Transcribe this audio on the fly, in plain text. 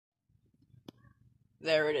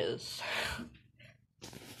There it is.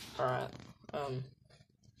 Alright,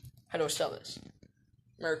 how do I start this?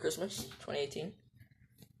 Merry Christmas, 2018.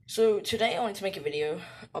 So, today I wanted to make a video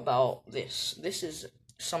about this. This is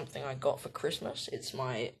something I got for Christmas. It's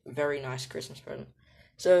my very nice Christmas present.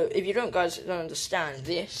 So, if you guys don't understand,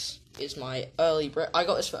 this is my I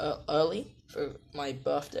got this for early, for my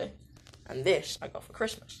birthday. And this I got for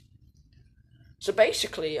Christmas. So,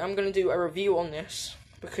 basically, I'm going to do a review on this.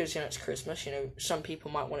 Because, it's Christmas, some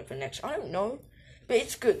people might want it for next. I don't know. But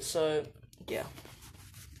it's good, so, yeah.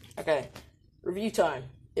 Okay. Review time.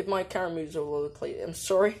 If my camera moves all over the place, I'm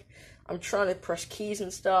sorry. I'm trying to press keys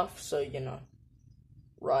and stuff, so,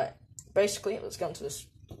 Right. Basically, let's get into this,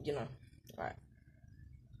 Right.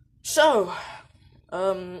 So,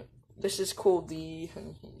 this is called the...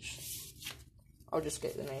 I'll just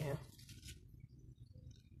get the name here.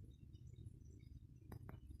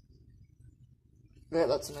 Yeah,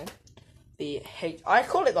 that's the name. I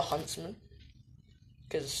call it the Huntsman.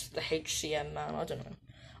 Because the Hcman, I don't know.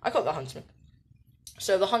 I call it the Huntsman.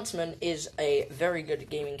 So the Huntsman is a very good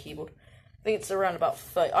gaming keyboard. I think it's around about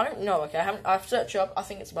 30. I don't know, okay, I've searched up, I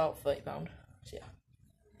think it's about £30. So yeah.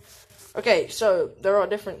 Okay, so there are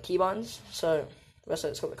different keybinds. So let's say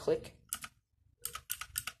it's got the click.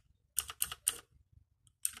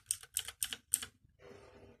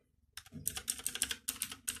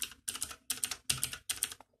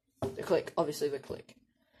 The click, obviously the click.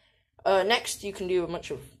 Next, you can do a bunch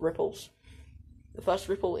of ripples. The first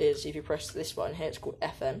ripple is if you press this button here, it's called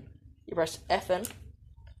FN. You press FN,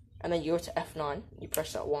 and then you go to F9. You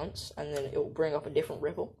press that once, and then it will bring up a different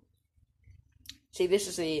ripple. See, this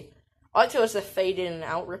is I like to call this the fade in and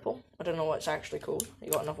out ripple. I don't know what it's actually called.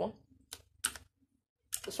 You got another one.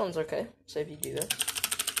 This one's okay. So if you do this,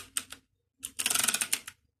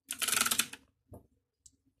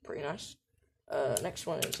 pretty nice. Next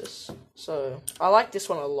one is this. So, I like this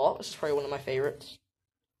one a lot. This is probably one of my favorites.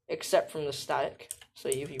 Except from the static. So,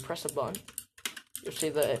 if you press a button, you'll see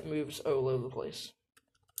that it moves all over the place.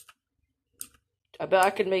 I bet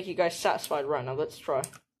I could make you guys satisfied right now. Let's try.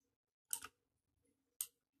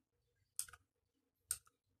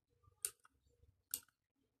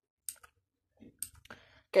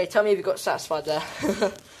 Okay, tell me if you got satisfied there.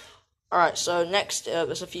 Alright, so next,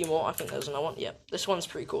 there's a few more. I think there's another one. Yep, this one's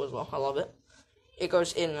pretty cool as well. I love it. It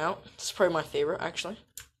goes in and out. It's probably my favorite, actually.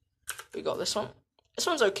 We got this one. This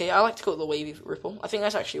one's okay. I like to call it the wavy ripple. I think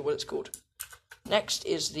that's actually what it's called. Next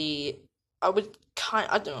is the... I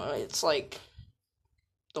don't know. It's like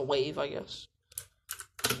the wave, I guess.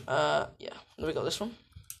 Yeah. Then we got this one.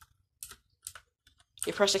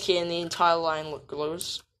 You press a key and the entire line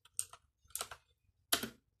glows.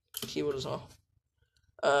 Keyboard as well.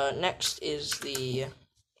 Next is the...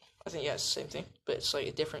 I think, yeah, it's the same thing. But it's like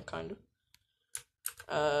a different kind of.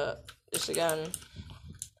 This again,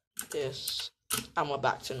 this, and we're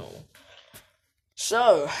back to normal.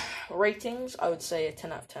 So, ratings, I would say a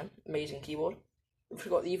 10 out of 10. Amazing keyboard.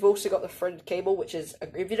 You've also got the threaded cable, which is,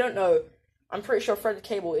 if you don't know, I'm pretty sure threaded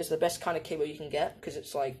cable is the best kind of cable you can get, because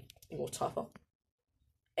it's, like, more tougher.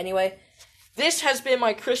 Anyway, this has been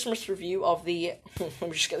my Christmas review of the, let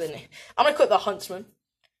me just get the name. I'm going to call it the Huntsman.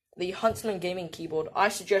 The Huntsman gaming keyboard. I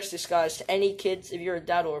suggest this, guys, to any kids, if you're a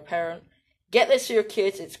dad or a parent. Get this for your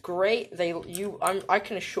kids. It's great. I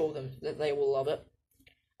can assure them that they will love it.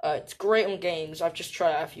 It's great on games. I've just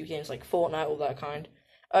tried out a few games like Fortnite, all that kind.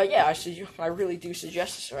 Yeah, I really do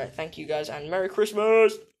suggest this. Alright, thank you guys, and Merry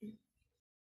Christmas!